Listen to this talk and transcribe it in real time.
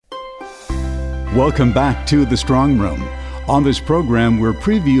Welcome back to The Strong Room. On this program, we're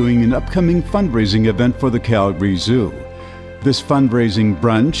previewing an upcoming fundraising event for the Calgary Zoo. This fundraising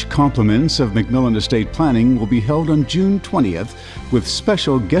brunch, Compliments of MacMillan Estate Planning, will be held on June 20th with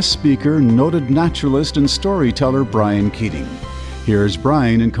special guest speaker, noted naturalist and storyteller Brian Keating. Here's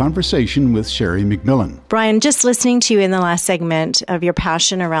Brian in conversation with Sherry MacMillan. Brian, just listening to you in the last segment of your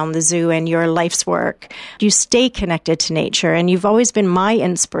passion around the zoo and your life's work, you stay connected to nature, and you've always been my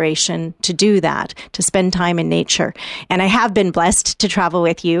inspiration to do that, to spend time in nature. And I have been blessed to travel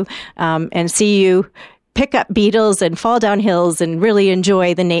with you and see you pick up beetles and fall down hills and really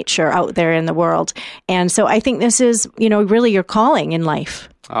enjoy the nature out there in the world. And so I think this is, really your calling in life.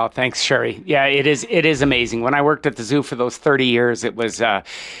 Oh, thanks, Sherry. Yeah, it is amazing. When I worked at the zoo for those 30 years, it was just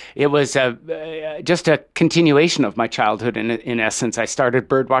a continuation of my childhood. In essence, I started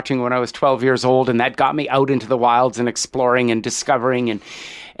bird watching when I was 12 years old, and that got me out into the wilds and exploring and discovering and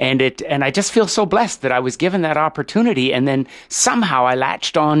I just feel so blessed that I was given that opportunity, and then somehow I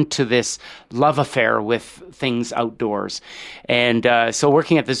latched on to this love affair with things outdoors. And so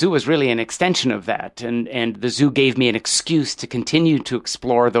working at the zoo was really an extension of that. And the zoo gave me an excuse to continue to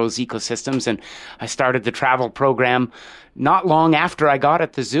explore those ecosystems. And I started the travel program not long after I got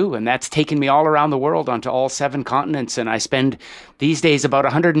at the zoo, and that's taken me all around the world onto all 7 continents. And I spend these days about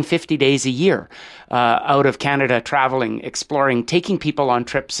 150 days a year out of Canada traveling, exploring, taking people on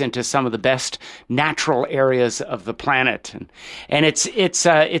trips into some of the best natural areas of the planet. And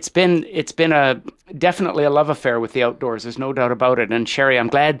it's been definitely a love affair with the outdoors. There's no doubt about it. And Sherry, I'm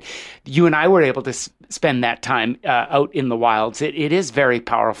glad you and I were able to spend that time out in the wilds. It is very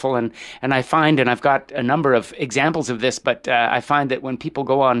powerful, and I find, and I've got a number of examples of this, but I find that when people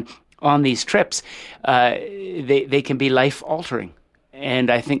go on these trips, they can be life altering, and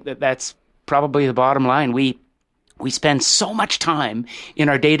I think that's probably the bottom line. We spend so much time in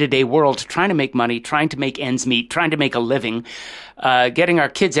our day-to-day world trying to make money, trying to make ends meet, trying to make a living, getting our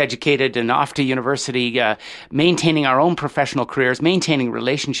kids educated and off to university, maintaining our own professional careers, maintaining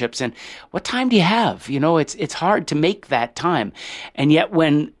relationships. And what time do you have? It's hard to make that time. And yet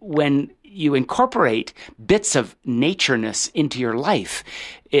when you incorporate bits of natureness into your life,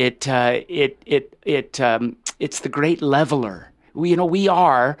 it's the great leveler.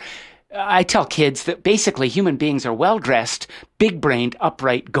 I tell kids that basically human beings are well-dressed, big-brained,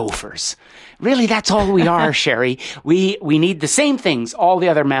 upright gophers. Really, that's all we are, Sherry. We need the same things all the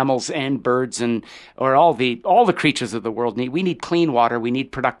other mammals and birds or all the creatures of the world need. We need clean water, we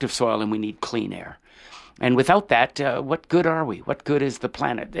need productive soil, and we need clean air. And without that, what good are we? What good is the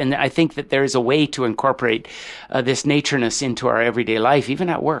planet? And I think that there is a way to incorporate this natureness into our everyday life, even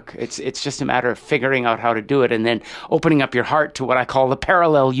at work. It's just a matter of figuring out how to do it and then opening up your heart to what I call the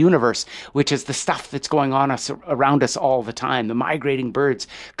parallel universe, which is the stuff that's going on around us all the time. The migrating birds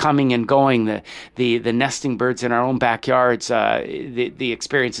coming and going, the nesting birds in our own backyards, the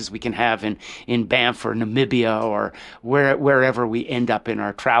experiences we can have in Banff or Namibia or wherever we end up in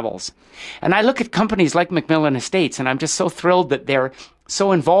our travels. And I look at companies like MacMillan Estates, and I'm just so thrilled that they're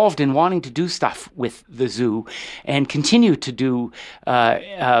so involved in wanting to do stuff with the zoo and continue to do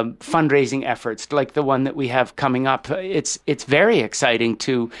fundraising efforts like the one that we have coming up. It's very exciting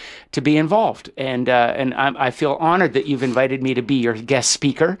to be involved, and I feel honored that you've invited me to be your guest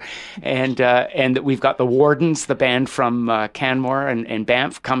speaker, and that we've got the Wardens, the band from Canmore and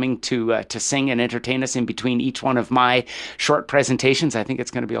Banff, coming to sing and entertain us in between each one of my short presentations. I think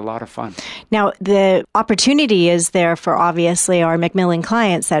it's going to be a lot of fun. Now, the opportunity is there for obviously our MacMillan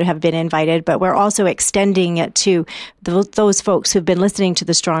clients that have been invited, but we're also extending it to those folks who've been listening to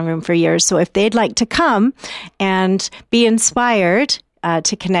the Strong Room for years. So if they'd like to come and be inspired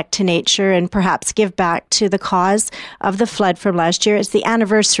to connect to nature and perhaps give back to the cause of the flood from last year, it's the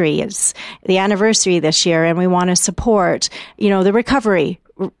anniversary. It's the anniversary this year, and we want to support, the recovery.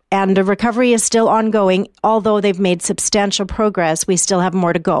 And the recovery is still ongoing. Although they've made substantial progress, we still have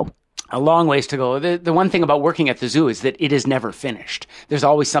more to go. A long ways to go. The one thing about working at the zoo is that it is never finished. There's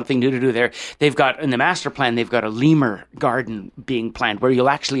always something new to do there. They've got, in the master plan, they've got a lemur garden being planned where you'll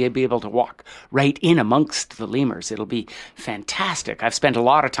actually be able to walk right in amongst the lemurs. It'll be fantastic. I've spent a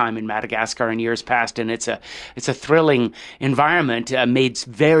lot of time in Madagascar in years past, and it's a thrilling environment made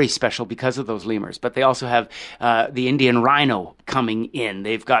very special because of those lemurs. But they also have the Indian rhino coming in.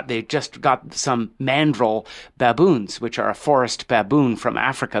 They've just got some mandrill baboons, which are a forest baboon from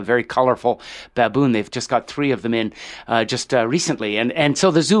Africa, very colorful baboon. They've just got 3 of them in recently. And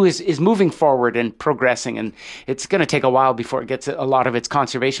so the zoo is moving forward and progressing, and it's going to take a while before it gets a lot of its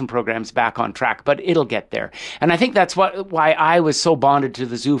conservation programs back on track, but it'll get there. And I think that's why I was so bonded to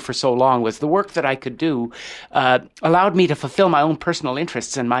the zoo for so long, was the work that I could do allowed me to fulfill my own personal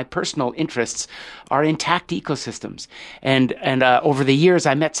interests, and my personal interests are intact ecosystems. And over the years,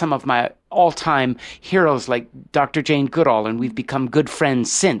 I met some of my all-time heroes like Dr. Jane Goodall, and we've become good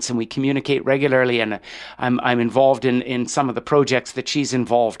friends since, and we communicate regularly, and I'm involved in some of the projects that she's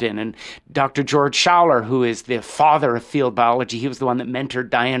involved in. And Dr. George Schauler, who is the father of field biology, he was the one that mentored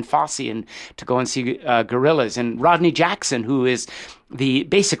Diane Fossey to go and see gorillas. And Rodney Jackson, who is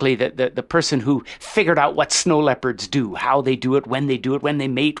basically the person who figured out what snow leopards do, how they do it, when they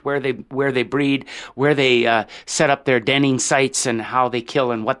mate, where they breed, where they set up their denning sites, and how they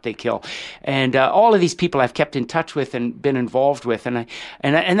kill and what they kill. And all of these people I've kept in touch with and been involved with, and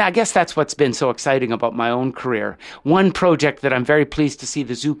I guess that's what's been so exciting about my own career. One project that I'm very pleased to see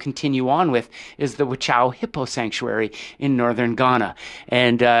the zoo continue on with is the Wichao Hippo Sanctuary in northern Ghana,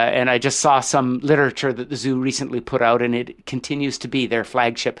 and I just saw some literature that the zoo recently put out, and it continues to be their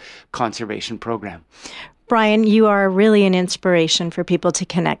flagship conservation program. Brian, you are really an inspiration for people to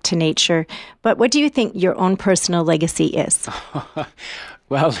connect to nature. But what do you think your own personal legacy is?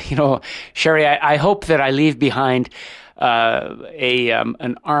 Well, Sherry, I hope that I leave behind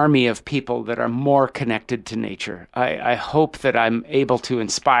an army of people that are more connected to nature. I hope that I'm able to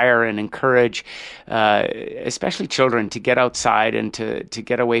inspire and encourage, especially children, to get outside and to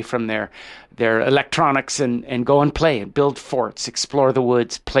get away from their electronics and go and play and build forts, explore the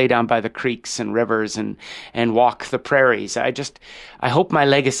woods, play down by the creeks and rivers, and walk the prairies. I hope my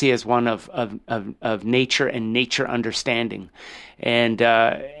legacy is one of nature and nature understanding, and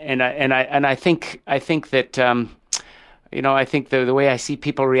I think that. I think the way I see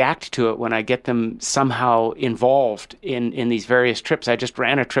people react to it when I get them somehow involved in these various trips. I just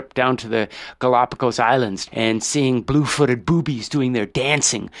ran a trip down to the Galapagos Islands and seeing blue-footed boobies doing their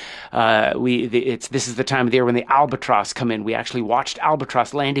dancing. This is the time of the year when the albatross come in. We actually watched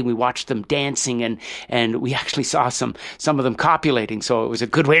albatross landing. We watched them dancing, and we actually saw some of them copulating. So it was a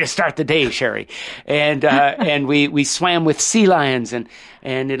good way to start the day, Sherry. And we swam with sea lions, and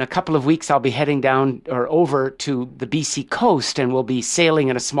in a couple of weeks I'll be heading down or over to the BC coast, and we'll be sailing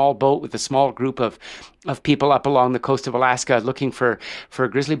in a small boat with a small group of people up along the coast of Alaska looking for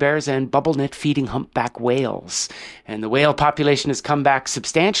grizzly bears and bubble-knit feeding humpback whales. And the whale population has come back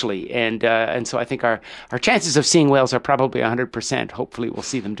substantially, and so I think our chances of seeing whales are probably 100%. Hopefully we'll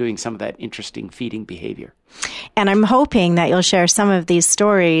see them doing some of that interesting feeding behavior. And I'm hoping that you'll share some of these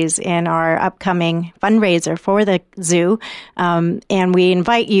stories in our upcoming fundraiser for the zoo. And we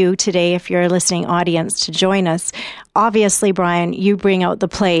invite you today, if you're a listening audience, to join us. Obviously, Brian, you bring out the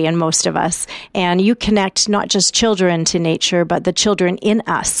play in most of us, and you connect not just children to nature, but the children in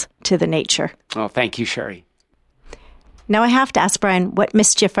us to the nature. Oh, thank you, Sherry. Now I have to ask, Brian, what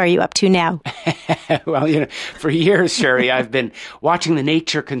mischief are you up to now? Well, for years, Sherry, I've been watching the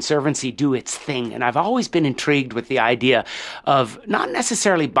Nature Conservancy do its thing, and I've always been intrigued with the idea of not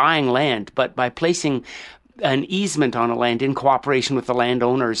necessarily buying land, but by placing an easement on a land in cooperation with the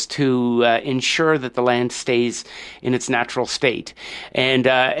landowners to ensure that the land stays in its natural state.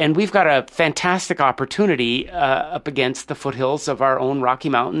 And we've got a fantastic opportunity up against the foothills of our own Rocky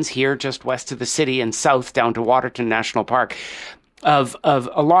Mountains here just west of the city and south down to Waterton National Park. Of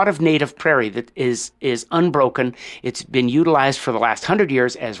a lot of native prairie that is unbroken. It's been utilized for the last 100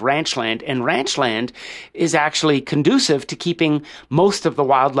 years as ranch land, and ranch land is actually conducive to keeping most of the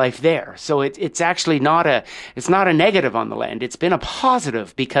wildlife there. So it's actually not a negative on the land. It's been a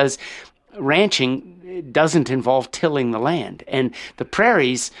positive because ranching doesn't involve tilling the land, and the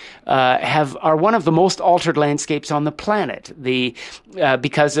prairies are one of the most altered landscapes on the planet.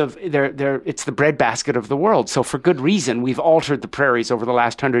 Because of it's the breadbasket of the world. So for good reason, we've altered the prairies over the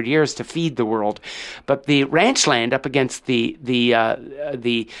last 100 years to feed the world. But the ranch land up against the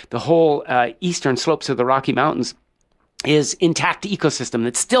whole eastern slopes of the Rocky Mountains is intact ecosystem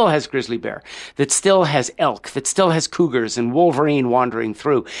that still has grizzly bear, that still has elk, that still has cougars and wolverine wandering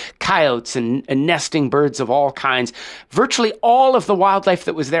through, coyotes and nesting birds of all kinds. Virtually all of the wildlife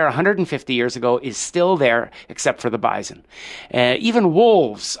that was there 150 years ago is still there, except for the bison. Even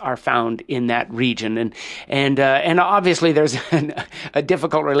wolves are found in that region, and obviously there's a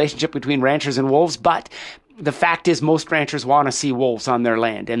difficult relationship between ranchers and wolves, but the fact is, most ranchers want to see wolves on their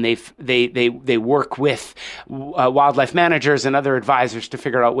land, and they work with wildlife managers and other advisors to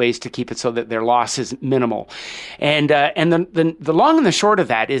figure out ways to keep it so that their loss is minimal. And the long and the short of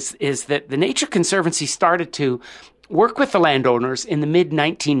that is that the Nature Conservancy started to work with the landowners in the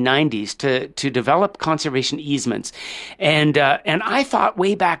mid-1990s to develop conservation easements. And I thought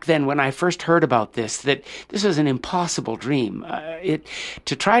way back then when I first heard about this that this was an impossible dream.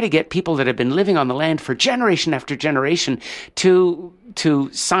 To try to get people that have been living on the land for generation after generation to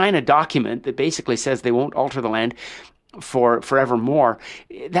sign a document that basically says they won't alter the land for forevermore,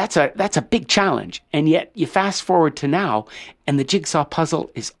 that's a big challenge. And yet you fast forward to now, and the jigsaw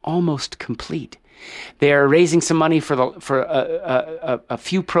puzzle is almost complete. They are raising some money for a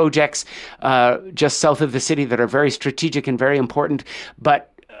few projects just south of the city that are very strategic and very important.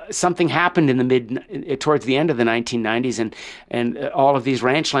 But something happened towards the end of the 1990s, and all of these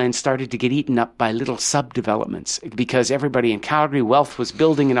ranch lands started to get eaten up by little sub-developments because everybody in Calgary, wealth was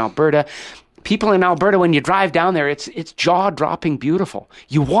building in Alberta. People in Alberta, when you drive down there, it's jaw-dropping beautiful.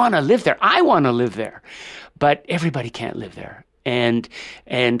 You want to live there. I want to live there, but everybody can't live there. And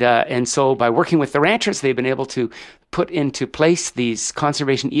so by working with the ranchers, they've been able to put into place these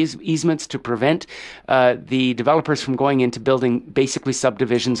conservation easements to prevent the developers from going into building basically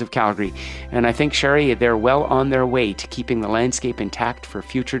subdivisions of Calgary. And I think, Sherry, they're well on their way to keeping the landscape intact for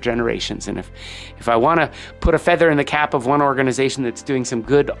future generations. And if I want to put a feather in the cap of one organization that's doing some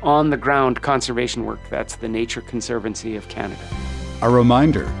good on-the-ground conservation work, that's the Nature Conservancy of Canada. A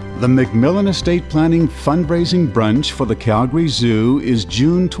reminder, the MacMillan Estate Planning Fundraising Brunch for the Calgary Zoo is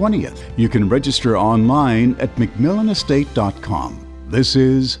June 20th. You can register online at macmillanestate.com. This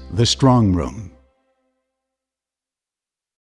is The Strong Room.